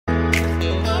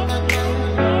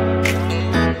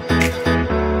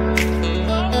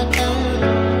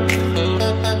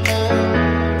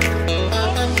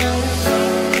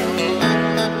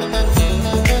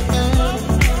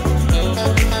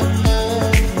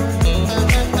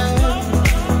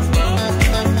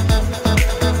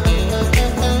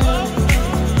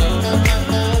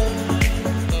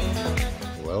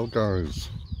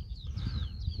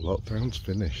lockdown's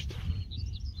finished.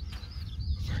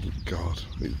 Thank God.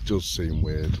 It does seem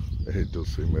weird. It does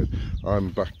seem weird. I'm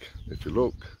back, if you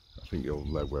look, I think you'll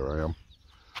know where I am.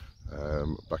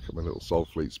 Back at my little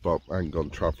Salfleet spot. I ain't gone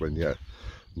travelling yet.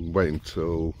 I'm waiting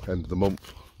till end of the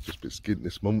month. Just a bit skint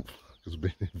this month because I've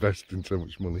been investing so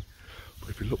much money. But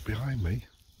if you look behind me,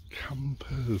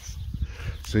 campers.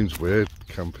 Seems weird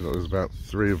camping. There was about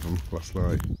 3 of them last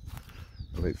night.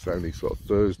 And it's only sort of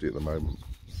Thursday at the moment.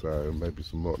 So maybe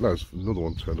some more. No, there's another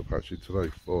one turned up actually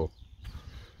today, 4.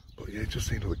 But yeah, just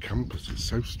seeing all the campers, it's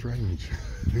so strange.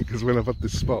 Because when I've had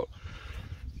this spot,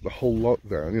 the whole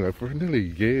lockdown, you know, for nearly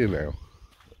a year now,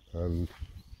 and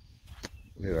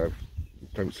you know,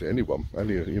 don't see anyone.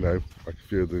 Only, you know, like a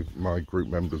few of my group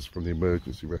members from the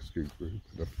emergency rescue group,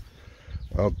 you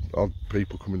know, odd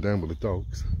people coming down with the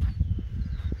dogs.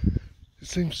 It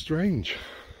seems strange.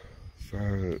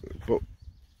 So, but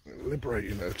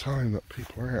liberating at a time that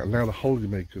people are out, and now the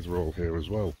holidaymakers are all here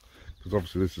as well, because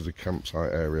obviously this is a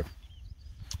campsite area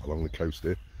along the coast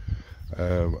here.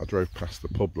 I drove past the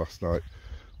pub last night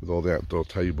with all the outdoor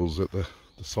tables at the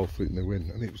Salfleet New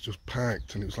Inn, and it was just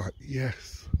packed, and it was like,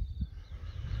 yes,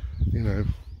 you know,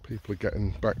 people are getting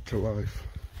back to life,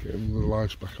 getting their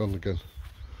lives back on again.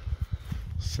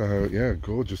 So yeah,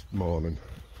 gorgeous morning.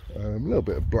 A little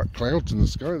bit of black clouds in the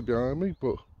sky behind me,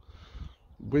 but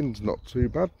wind's not too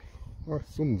bad. Nice,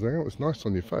 sun's out, it's nice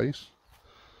on your face.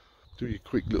 Do your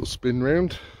quick little spin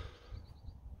round.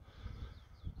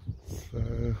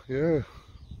 So yeah,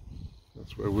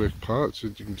 that's where we're parked. So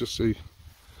you can just see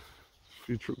a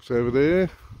few trucks over there.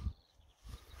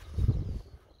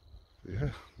 Yeah,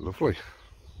 lovely.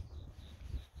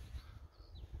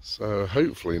 So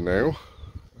hopefully now,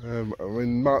 I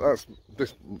mean, that's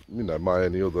this. You know, my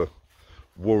only other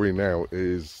worry now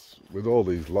is with all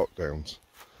these lockdowns.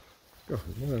 God,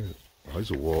 my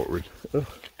eyes are watering.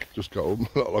 Just got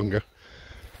up not long ago.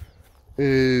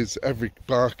 Is every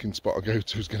barking spot I go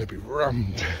to is going to be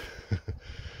rammed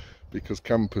because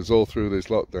campers all through this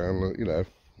lockdown, you know,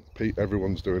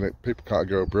 everyone's doing it. People can't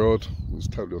go abroad. It's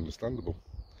totally understandable.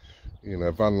 You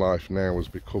know, van life now has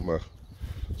become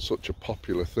such a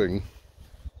popular thing.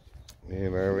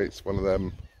 You know, it's one of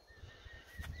them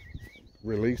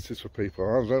releases for people.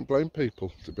 I don't blame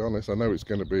people, to be honest. I know it's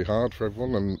going to be hard for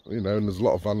everyone, and you know, and there's a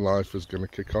lot of van lifers going to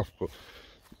kick off, but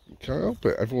you can't help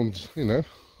it. Everyone's, you know,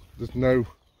 there's no,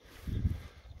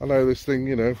 I know this thing,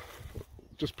 you know,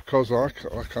 just because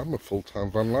I'm a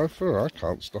full-time van lifer, I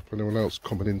can't stop anyone else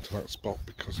coming into that spot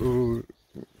because, oh,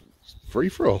 it's free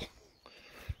for all.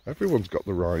 Everyone's got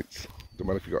the rights, no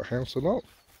matter if you've got a house or not.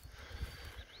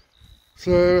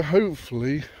 So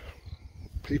hopefully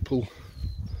people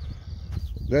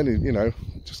then, you know,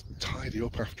 just tidy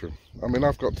up after them. I mean,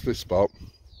 I've got to this spot.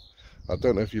 I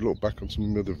don't know if you look back on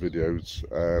some other videos.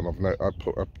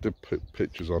 I did put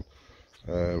pictures on.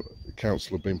 The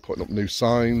council have been putting up new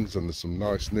signs, and there's some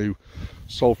nice new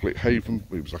Salfleet Haven.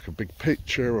 It was like a big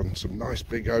picture on some nice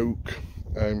big oak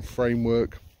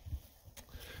framework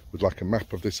with like a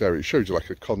map of this area. It shows you like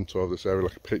a contour of this area,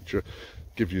 like a picture,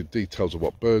 give you details of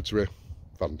what birds are here.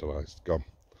 Vandalised, gone.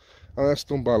 And that's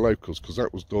done by locals because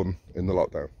that was done in the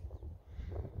lockdown.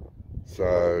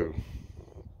 So,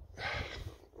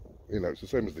 you know, it's the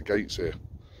same as the gates here.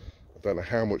 I don't know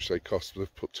how much they cost, but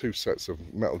they've put 2 sets of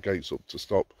metal gates up to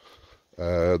stop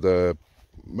the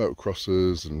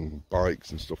motocrossers and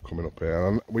bikes and stuff coming up here.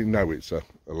 And we know it's a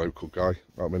local guy.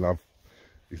 I mean,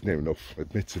 he's near enough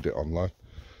admitted it online.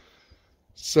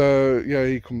 So yeah,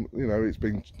 you know, it's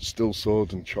been still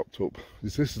sawed and chopped up.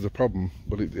 This is a problem,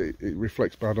 but it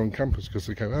reflects bad on campers because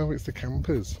they go, oh, it's the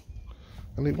campers,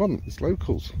 and it wasn't. It's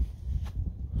locals.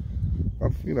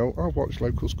 I've watched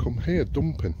locals come here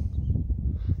dumping.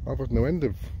 I've had no end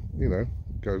of, you know,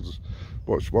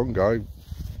 watched one guy,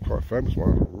 quite a famous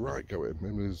one, right go at him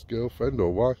and his girlfriend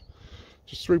or wife,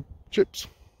 just threw chips.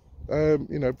 You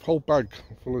know, whole bag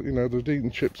full of, you know, they'd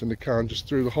eaten chips in the car and just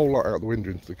threw the whole lot out the window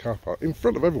into the car park in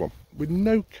front of everyone with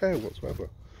no care whatsoever.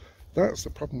 That's the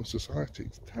problem with society.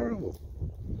 It's terrible.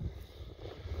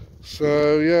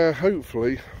 So yeah,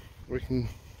 hopefully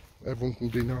everyone can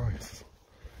be nice.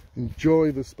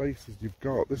 Enjoy the spaces you've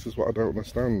got. This is what I don't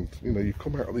understand. You know, you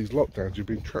come out of these lockdowns, you've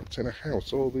been trapped in a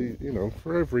house all the, you know,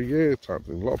 for every year type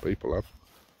thing. A lot of people have.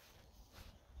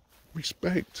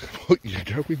 Respect what you're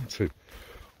going to.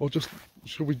 Or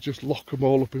should we just lock them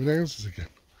all up in houses again?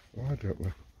 I don't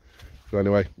know. So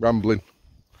anyway, rambling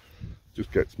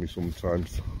just gets me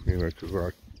sometimes, you know, because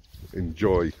I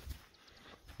enjoy,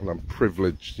 and I'm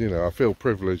privileged, you know, I feel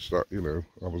privileged that, you know,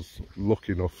 I was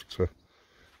lucky enough to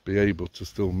be able to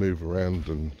still move around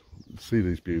and see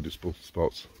these beautiful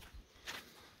spots.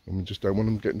 And we just don't want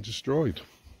them getting destroyed.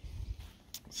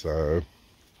 So,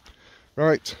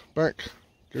 right, back,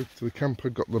 go to the camper,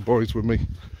 got the boys with me.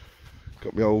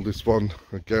 Got my oldest one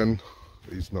again.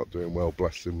 He's not doing well,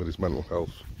 bless him, with his mental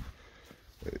health.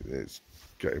 It's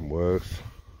getting worse.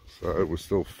 So we're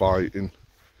still fighting,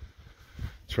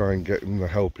 try and get him the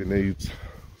help he needs.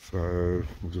 So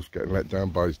we're just getting let down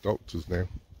by his doctors now.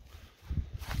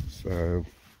 So,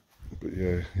 but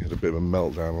yeah, he had a bit of a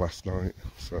meltdown last night.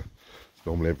 So it's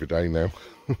normally every day now.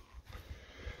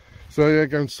 So yeah,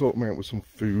 go and sort him out with some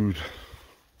food.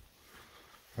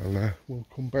 And we'll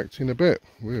come back to you in a bit.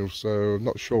 So I'm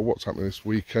not sure what's happening this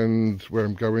weekend, where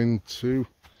I'm going to.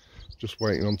 Just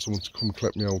waiting on someone to come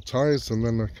collect my old tyres, and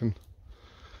then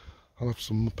I'll have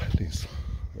some pennies.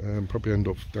 Probably end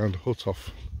up down to Hut Off,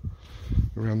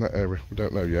 around that area. We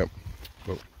don't know yet,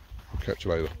 but we'll catch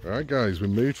you later. Alright guys, we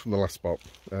moved from the last spot.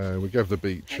 We gave the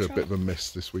beach a bit of a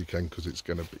miss this weekend because it's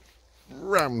going to be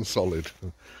ram solid.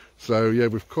 So yeah,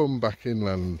 we've come back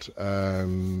inland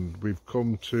and we've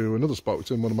come to another spot. It's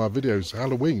in one of my videos,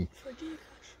 Halloween.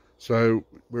 So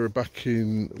we're back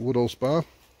in Woodall Spa,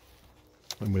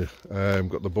 and we've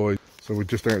got the boys. So we're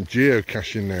just out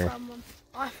geocaching now.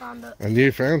 I found it. And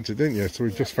you found it, didn't you? So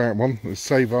we just found one. Let's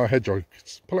save our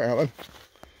hedgehogs. Pull it out then.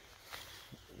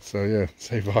 So yeah,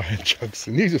 save our hedgehogs.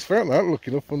 And you just found that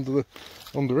looking up under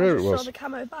here it was. Saw the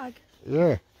camo bag.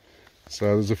 Yeah. So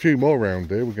there's a few more around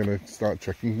here. We're going to start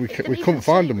checking. We couldn't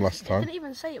find them last time. Didn't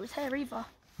even say it was here either.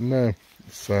 No.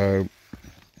 So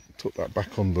took that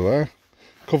back under there.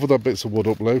 Cover that bits of wood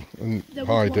up, Lou, and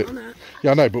hide it.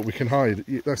 Yeah, I know, but we can hide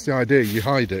it. That's the idea. You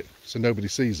hide it so nobody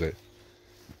sees it.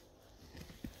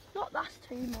 Not that's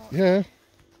too much. Yeah.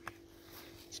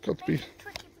 It's got to be.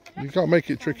 You can't make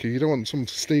it tricky. You don't want someone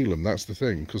to steal them. That's the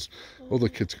thing, because other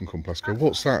kids can come past, go,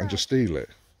 "What's that?" and just steal it.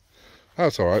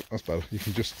 That's all right. That's better. You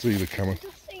can just see the camera.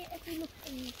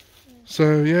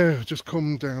 So yeah, just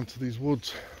come down to these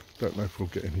woods. Don't know if we'll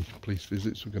get any police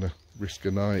visits. We're going to risk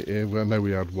a night here. Well, I know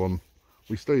we had one.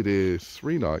 We stayed here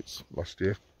 3 nights last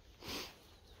year.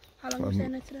 How long was there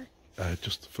today?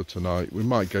 Just for tonight. We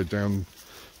might go down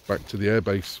back to the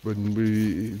airbase when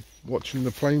we watching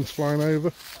the planes flying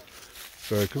over.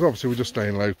 So, because obviously we're just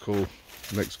staying local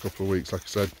the next couple of weeks. Like I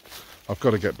said, I've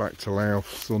got to get back to Louth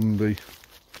Sunday.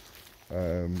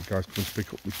 Guys coming to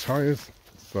pick up my tyres.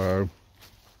 So,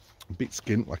 a bit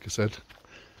skint, like I said,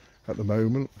 at the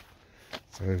moment.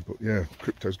 So, but yeah,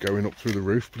 crypto's going up through the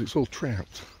roof, but it's all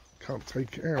trapped. Can't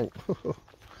take it out.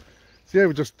 So yeah,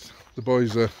 the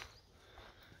boys are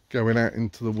going out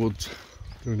into the woods,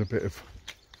 doing a bit of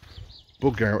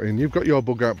bug outing. You've got your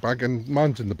bug out bag, and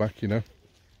mine's in the back, you know,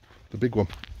 the big one.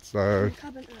 So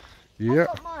yeah, I've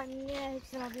got mine, yeah,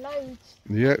 because I have loads.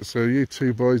 Yeah, so you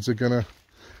two boys are gonna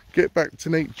get back to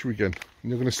nature again. And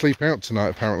you're gonna sleep out tonight,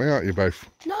 apparently, aren't you both?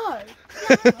 No.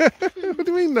 What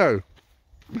do you mean, no?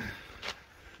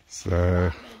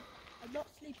 So I'm not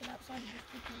sleeping outside of this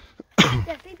kitchen.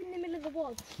 Yeah, sleep in the middle of the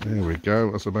woods. There we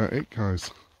go. That's about it,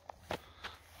 guys.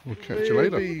 We'll catch you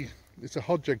later. It's a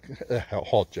hedgehog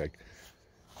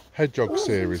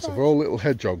series of all little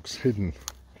hedgehogs hidden.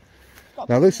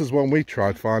 Now this is one we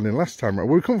tried finding last time.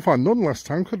 We couldn't find none last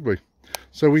time, could we?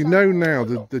 So we know now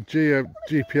that the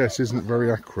GPS isn't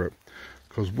very accurate,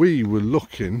 because we were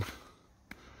looking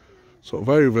sort of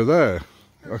over there,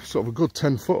 like sort of a good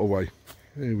 10 foot away.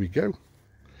 There we go.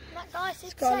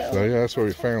 So yeah, that's where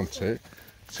we found it.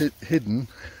 It's hidden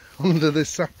under this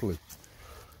sapling.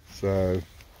 So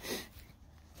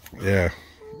yeah,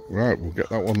 right, we'll get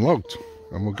that one logged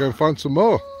and we'll go and find some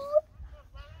more.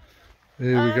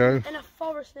 Here we go. In a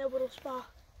forest near Woodall Spa.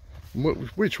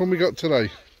 Which one we got today?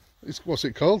 What's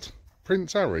it called?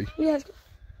 Prince Harry? Yeah.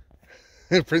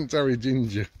 Prince Harry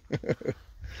Ginger.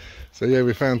 So yeah,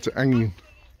 we found it hanging.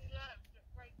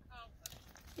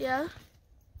 Yeah.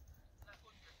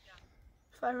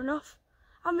 Fair enough.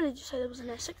 How many did you say there was in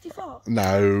there? 64?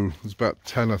 No, there's about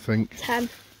 10, I think. 10.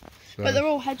 So, but they're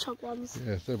all hedgehog ones.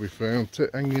 Yeah, there we found it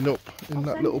hanging up in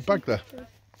that little bag there.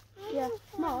 Yeah.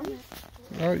 Mum.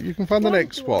 Right, you can find the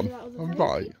next one.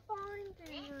 Right.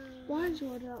 Why did you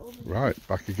order that one? Right,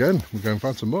 back again. We're going to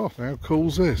find some more. How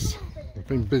cool's this? I've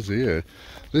been busy here.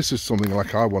 This is something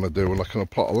like I want to do, like on a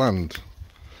plot of land.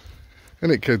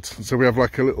 Isn't it, kids? So we have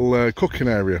like a little cooking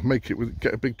area.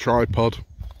 Get a big tripod,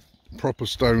 proper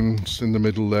stones in the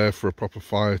middle there for a proper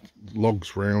fire,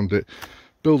 logs round it.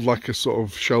 Build like a sort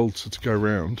of shelter to go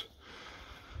around.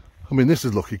 I mean, this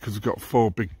is lucky because we've got 4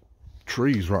 big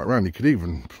trees right around. You could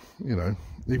even, you know,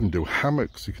 even do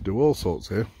hammocks. You could do all sorts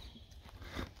here.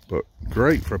 But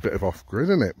great for a bit of off-grid,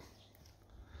 isn't it?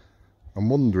 I'm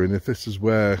wondering if this is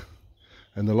where,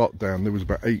 in the lockdown, there was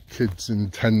about 8 kids in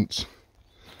tents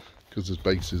because there's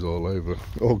bases all over.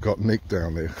 All got nicked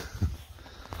down here.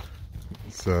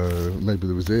 So maybe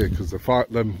there was here because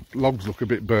them logs look a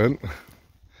bit burnt.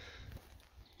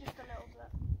 Just a little bit.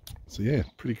 So yeah,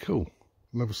 pretty cool.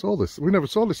 Never saw this. We never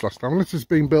saw this last time unless it's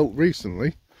been built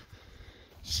recently.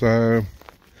 So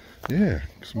yeah,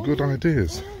 some good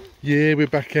ideas. Yeah, we're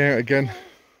back out again.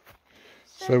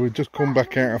 So we've just come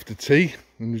back out after tea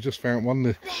and we just found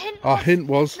one. Our hint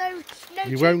was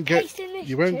you won't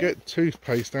get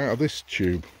toothpaste out of this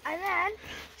tube. And then,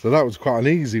 so that was quite an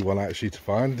easy one actually to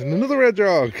find. And another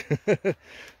hedgehog. And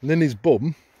then his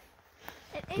bum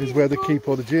is where they keep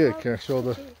all the geocache, all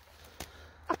the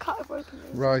I can't have broken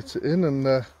it. write it in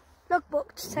and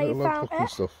Logbook to say you found and it.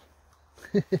 stuff.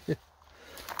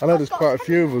 I know there's quite a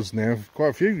few of us now, quite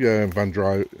a few van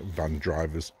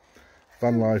drivers,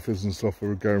 van lifers and stuff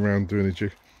who are going around doing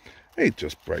it. It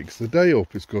just breaks the day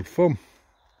up. It's good fun.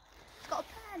 Got a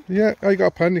pen. Yeah, I got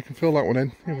a pen. You can fill that one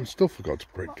in. Yeah, we still forgot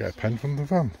to get a pen from the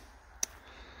van.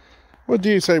 What do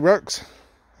you say, Rox?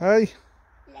 Hey?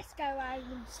 Let's go home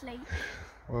and sleep.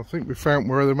 Well, I think we found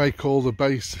where they make all the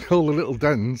base, all the little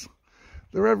dens.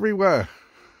 They're everywhere.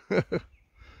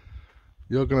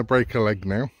 You're going to break a leg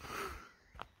now.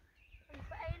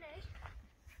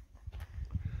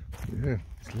 Yeah,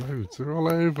 there's loads. They're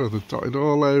all over. They're dotted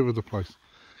all over the place.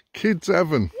 Kids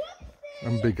heaven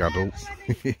and big adults.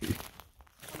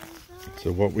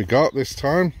 So what we got this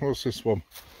time? What's this one?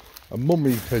 A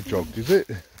mummy hedgehog, is it?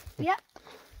 Yep.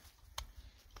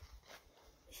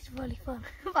 This is really fun.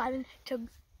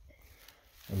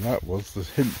 And that was, the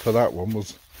hint for that one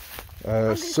was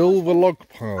silver log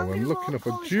pile. And looking up,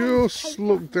 I just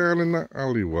looked down in that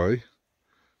alleyway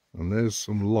and there's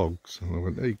some logs. And I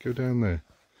went, hey, go down there.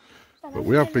 But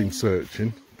we have been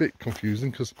searching, a bit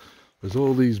confusing because there's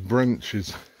all these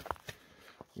branches.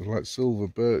 There's like silver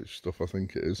birch stuff, I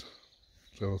think it is.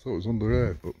 So I thought it was under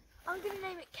there, but... I'm going to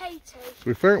name it Katie. So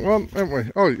we found one, haven't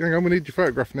we? Oh, hang on, we need your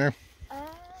photograph now.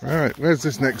 Alright, where's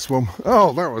this next one?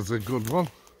 Oh, that was a good one.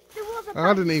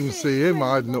 I didn't even see him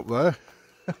hiding up there.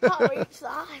 Can't reach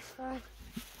that, it's fine.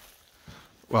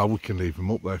 Well, we can leave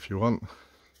him up there if you want.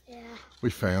 Yeah.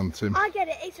 We found him. I get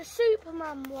it, it's a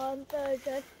Superman one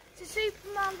version. It's a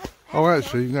Superman. Oh,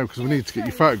 actually, no, because we need to get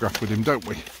your photograph with him, don't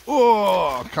we?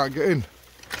 Oh, I can't get in.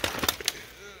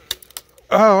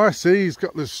 Oh, I see, he's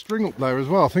got the string up there as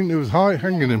well. I think there was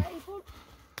hanging him.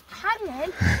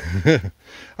 Hanging?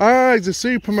 Ah, he's a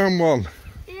Superman one.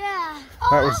 Yeah.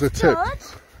 That was the tip. Good.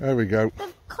 There we go.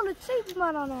 They've coloured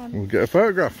Superman on him. We'll get a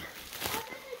photograph.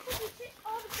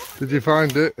 Did you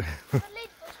find it?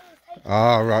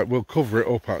 Ah, right, we'll cover it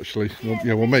up actually.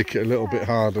 Yeah, we'll make it a little bit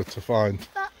harder to find.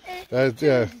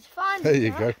 Yeah, there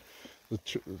you go.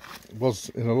 It was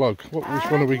in a log. Which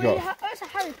one have we got? It's a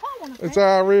Harry Potter one, I think. It's a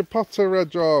Harry Potter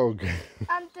hedgehog.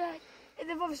 And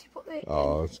they've obviously put the...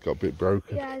 Oh, it's got a bit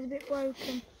broken. Yeah, it's a bit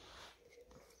broken.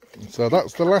 So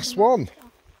that's the last one.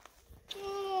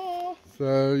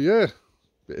 So yeah,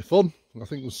 bit of fun. I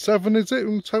think it was 7, is it,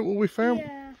 in total we found?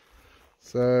 Yeah.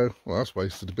 So, well, that's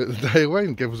wasted a bit of the day away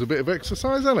and gave us a bit of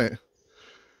exercise, hasn't it?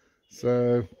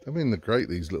 So, I mean, they're great,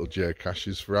 these little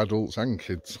geocaches for adults and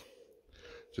kids.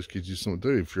 Just gives you something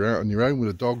to do. If you're out on your own with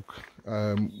a dog,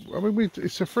 I mean,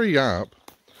 it's a free app.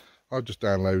 I've just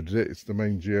downloaded it. It's the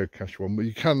main geocache one, but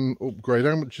you can upgrade.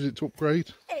 How much is it to upgrade?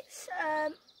 It's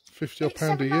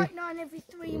 £50 a year. £7.99 every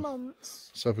 3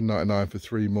 months. £7.99 for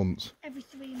 3 months. Every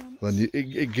 3 months. Then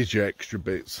it gives you extra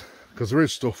bits because there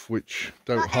is stuff which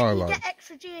don't highlight. You get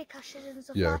extra geocaches and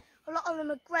stuff. Yeah. Like, a lot of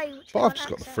them are grey. But I've just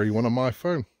got the free one on my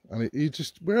phone, and you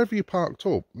just, wherever you're parked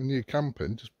up and you're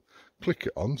camping, just click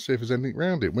it on, see if there's anything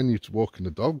around it. When you're walking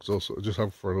the dogs or sort of just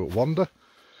have for a little wander,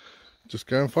 just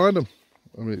go and find them.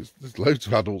 I mean, there's loads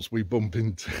of adults we bump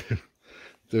into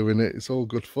doing it. It's all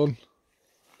good fun.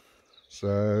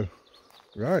 So,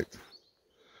 right,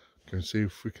 go and see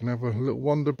if we can have a little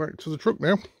wander back to the truck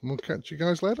now. And we'll catch you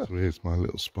guys later. So here's my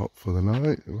little spot for the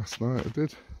night. Last night I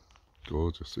did.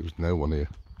 Gorgeous. There was no one here.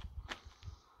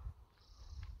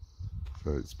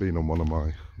 So it's been on one of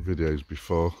my videos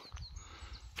before.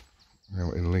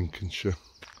 Out in Lincolnshire.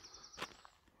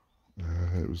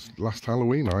 It was last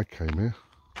Halloween I came here.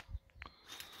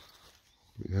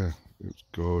 But yeah, it was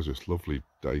gorgeous, lovely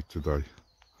day today.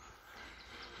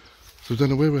 So I don't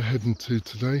know where we're heading to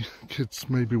today. Kids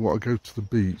maybe want to go to the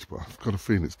beach, but I've got a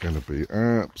feeling it's going to be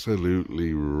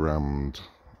absolutely rammed.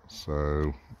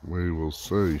 So we will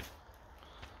see.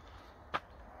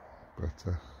 But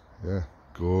yeah,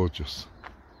 gorgeous.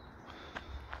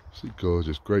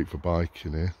 Gorgeous, great for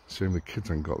biking here. Shame the kids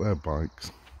ain't got their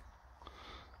bikes.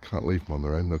 Can't leave them on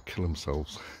their own, they'll kill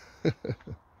themselves.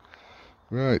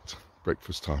 Right,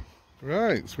 breakfast time.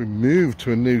 Right, so we moved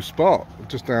to a new spot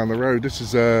just down the road. This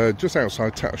is just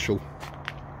outside Tattershall.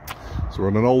 So we're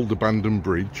on an old abandoned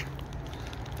bridge.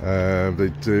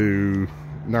 They do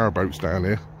narrowboats down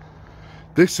here.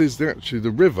 This is actually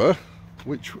the river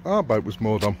which our boat was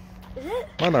moored on. Is it?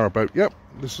 My narrowboat, yep.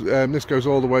 This goes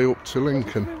all the way up to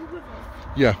Lincoln.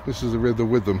 Yeah, this is the river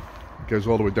Witham. It goes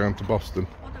all the way down to Boston.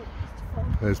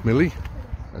 There's Millie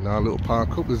and our little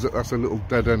park up. That's a little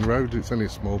dead end road. It's only a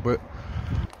small bit.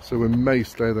 So we may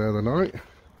stay there the night.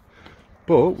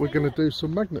 But we're going to do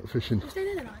some magnet fishing. We'll stay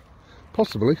there the night?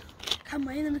 Possibly. Can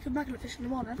we? And then we can magnet fish in the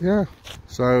morning. Yeah.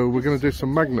 So we're going to do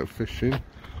some magnet fishing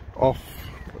off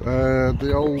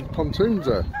the old pontoons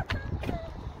there.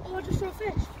 Oh, I just saw a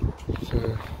fish.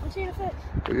 So, I'm seeing a fish.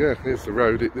 but yeah, here's the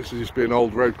road. This used to be an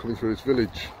old road coming through this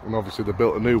village, and obviously they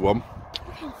built a new one.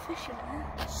 Look at fish in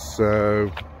there.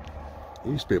 So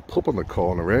there used to be a pub on the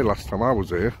corner here last time I was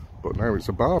here, but now it's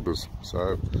a barber's.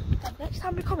 So next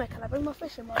time we come here, can I bring my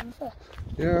fishing rod and fish?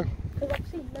 yeah, Because I've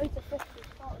seen loads of fish.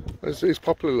 it's a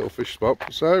popular little fish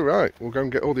spot. So right, we'll go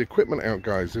and get all the equipment out,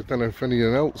 guys. I don't know if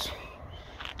anyone else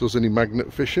does any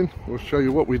magnet fishing. We'll show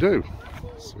you what we do.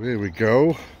 So here we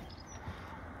go.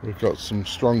 We've got some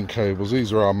strong cables.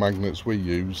 These are our magnets we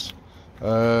use.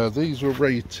 These were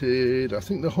rated, I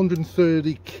think they're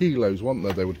 130 kilos, weren't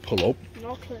they? They would pull up.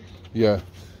 No clue. Yeah,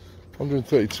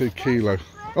 132 kilo.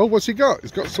 Oh, what's he got?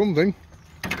 He's got something.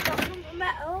 Got some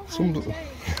metal. Some. What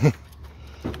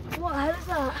the hell is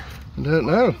that? I don't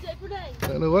know. Is it a grenade? I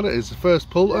don't know what it is. The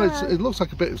first pull. Oh, No. it looks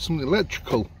like a bit of something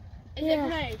electrical. Is it a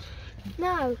grenade? No,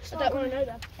 I don't want to know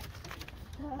that.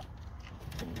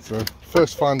 So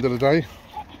first find of the day.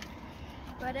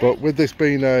 Ready? But with this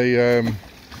being a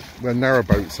where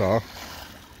narrowboats are,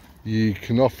 you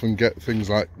can often get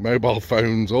things like mobile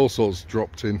phones, all sorts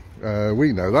dropped in.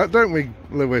 We know that, don't we,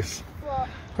 Lewis? What?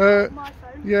 My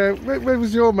phone? Yeah. Where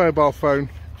was your mobile phone?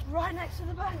 Right next to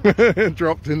the boat.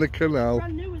 Dropped in the canal.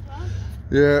 Brand new as well.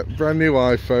 Yeah, brand new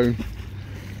iPhone.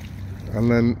 And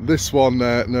then this one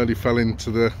nearly fell into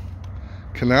the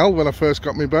canal when I first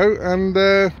got my boat. And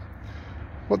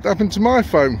what happened to my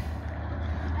phone?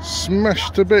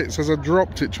 Smashed to bits as I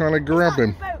dropped it trying to grab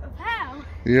him. Boat of hell.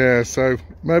 Yeah, so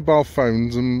mobile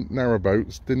phones and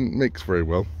narrowboats didn't mix very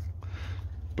well.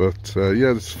 But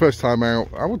yeah, this is the first time out.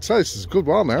 I would say this is a good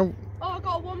while now. Oh, I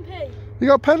got a 1p. You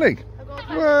got a penny? I got a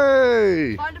penny.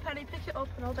 Way! Find a penny, pick it up,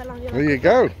 and I'll bet on you. There you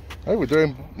go. Hey, we're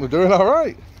doing all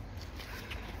right.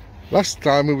 Last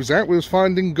time we was out, we was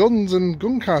finding guns and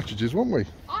gun cartridges, weren't we?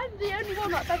 I'm the only one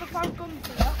that's ever found guns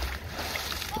here.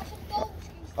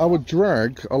 I would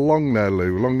drag along there,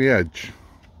 Lou, along the edge,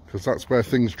 because that's where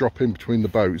things drop in between the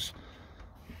boats.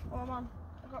 Oh man,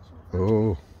 I got some.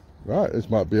 Oh, right, this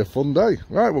might be a fun day.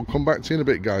 Right, we'll come back to you in a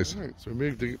bit, guys. Right, so we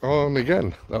moved on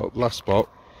again. That last spot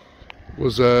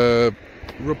was a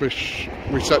rubbish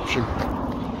reception.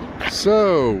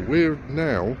 So we're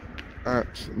now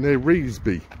near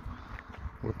Reesby.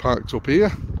 We're parked up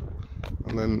here,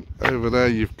 and then over there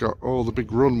you've got all the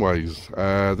big runways.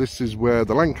 This is where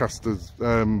the Lancaster's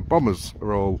bombers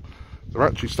are all. They're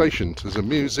actually stationed. There's a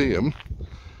museum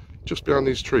just behind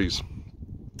these trees,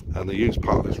 and they use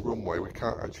part of this runway. We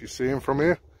can't actually see them from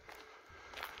here,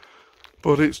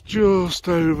 but it's just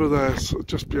over there, so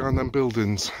just behind them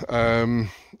buildings,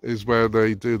 is where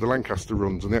they do the Lancaster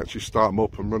runs, and they actually start them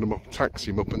up and run them up,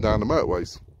 taxi them up and down the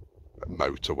motorways,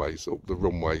 up the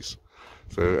runways.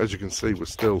 So as you can see, we're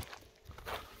still,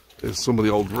 there's some of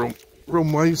the old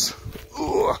runways.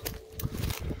 Ugh.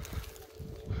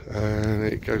 And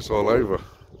it goes all over. A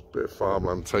bit of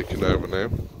farmland taking over now.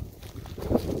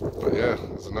 But yeah,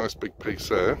 there's a nice big piece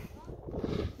there.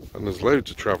 And there's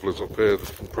loads of travellers up here,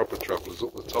 proper travellers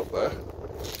up the top there.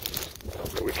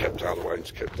 That we kept out of the way,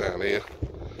 just kept down here.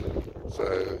 So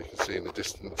you can see in the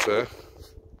distance there.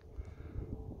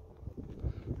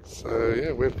 So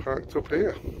yeah, we're parked up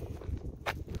here.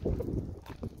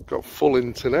 Got full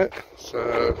internet,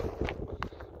 so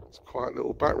it's quite a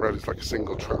little back road. It's like a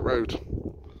single track road.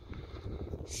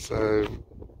 So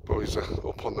boys are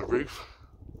up on the roof.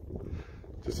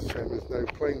 Just a shame there's no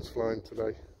planes flying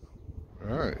today.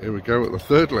 Alright, here we go at the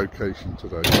third location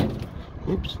today.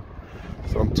 Oops.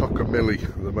 So I'm Millie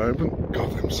at the moment.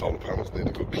 God, them solar panels need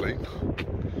a good clean.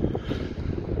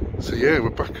 So yeah, we're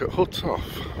back at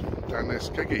Huttoff, down near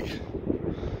Skeggy.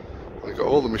 They've got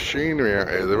all the machinery out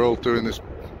here. They're all doing this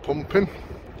pumping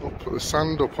up the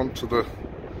sand up onto the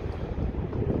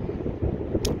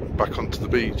back onto the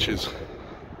beaches.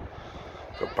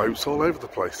 Got boats all over the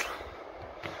place.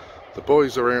 The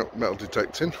boys are out metal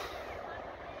detecting.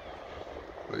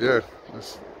 But yeah,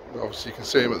 obviously you can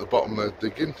see them at the bottom there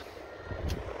digging.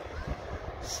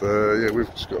 So yeah, we've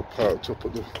just got parked up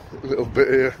at the little bit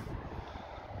here.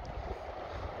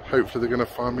 Hopefully they're going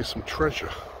to find me some treasure.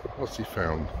 What's he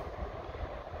found?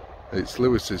 It's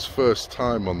Lewis's first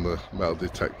time on the metal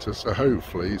detector, so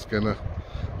hopefully he's going to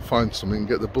find something and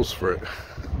get the buzz for it.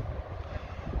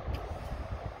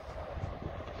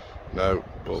 No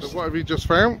buzz. So what have you just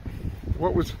found?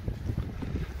 What was...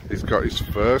 He's got his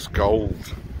first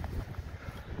gold.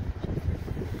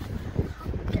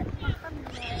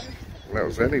 That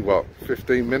was only, what,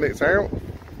 15 minutes out?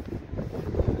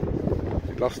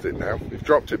 He lost it now. You've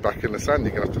dropped it back in the sand,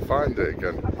 you're going to have to find it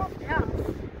again. I probably have.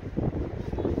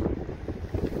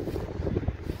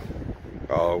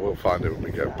 Oh, we'll find it when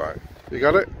we get back. You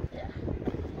got it? Yeah.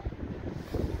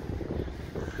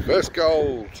 First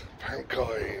gold! Pound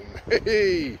coin!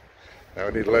 Hey! Now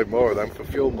we need a load more of them for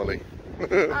fuel money.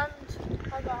 And I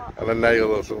got And a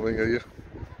nail or something, are you?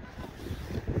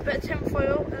 a bit of tin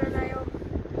foil and a nail.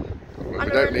 We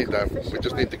don't need them, we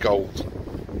just need the gold.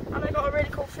 And I got a really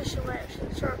cool fishing rate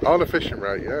actually. Sure. On a fishing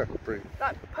rate, yeah.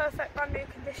 Like perfect brand new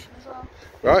condition as well.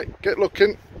 Right, get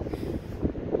looking.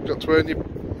 Got to earn your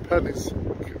pennies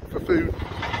for food.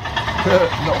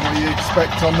 Not what you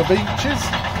expect on the beaches.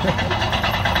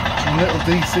 Some little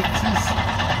D6s.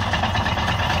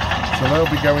 So they'll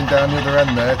be going down the other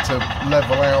end there to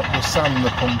level out the sand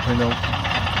they're pumping up.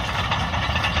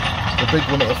 The big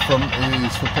one at the front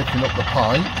is for picking up the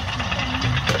pipe.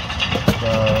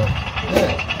 Yeah.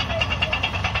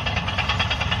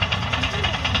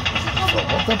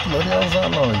 What the bloody hell's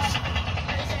that noise?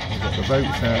 We've got the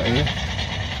boats out here.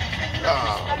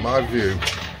 Ah, my view.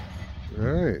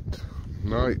 Right,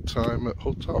 night time at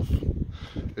Huttoff.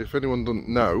 If anyone doesn't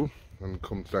know and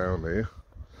comes down here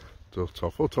to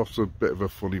Huttoff, Huttoff's a bit of a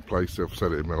funny place. I've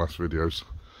said it in my last videos.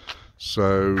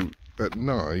 So at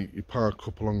night you park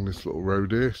up along this little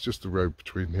road here. It's just the road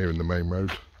between here and the main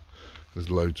road. There's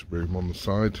loads of room on the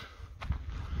side.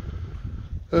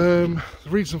 The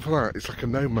reason for that, it's like a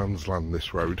no man's land,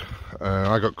 this road.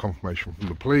 I got confirmation from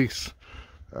the police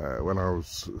when I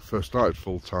was first started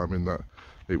full time in that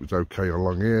it was okay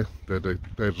along here.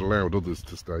 They'd allowed others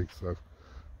to stay, so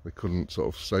they couldn't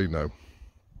sort of say no.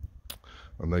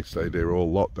 And they stayed here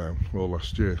all lockdown, all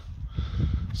last year.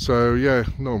 So yeah,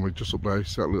 normally just up there, you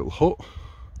see that little hut.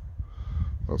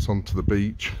 That's onto the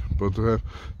beach, but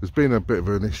there's been a bit of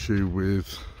an issue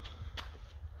with...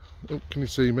 Oh, can you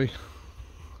see me?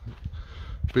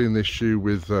 Been an issue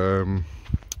with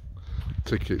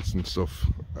tickets and stuff,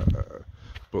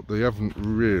 but they haven't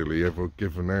really ever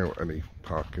given out any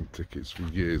parking tickets for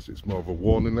years. It's more of a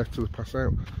warning letter to pass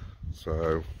out.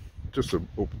 So just an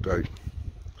update.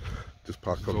 Just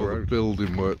park on the road. The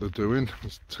building work they're doing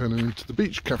is turning into the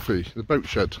beach cafe, the boat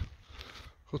shed,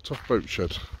 Huttoff boat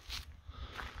shed.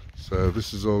 So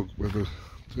this is all where they're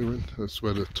doing. That's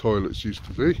where the toilets used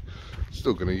to be.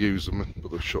 Still going to use them,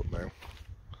 but they're shut now.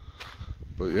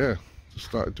 But yeah, just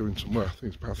started doing some work. I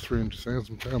think it's about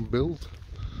 £300,000 build.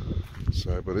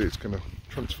 So, but it's going to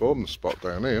transform the spot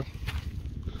down here.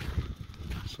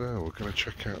 So we're going to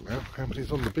check out now how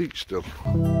many's on the beach still.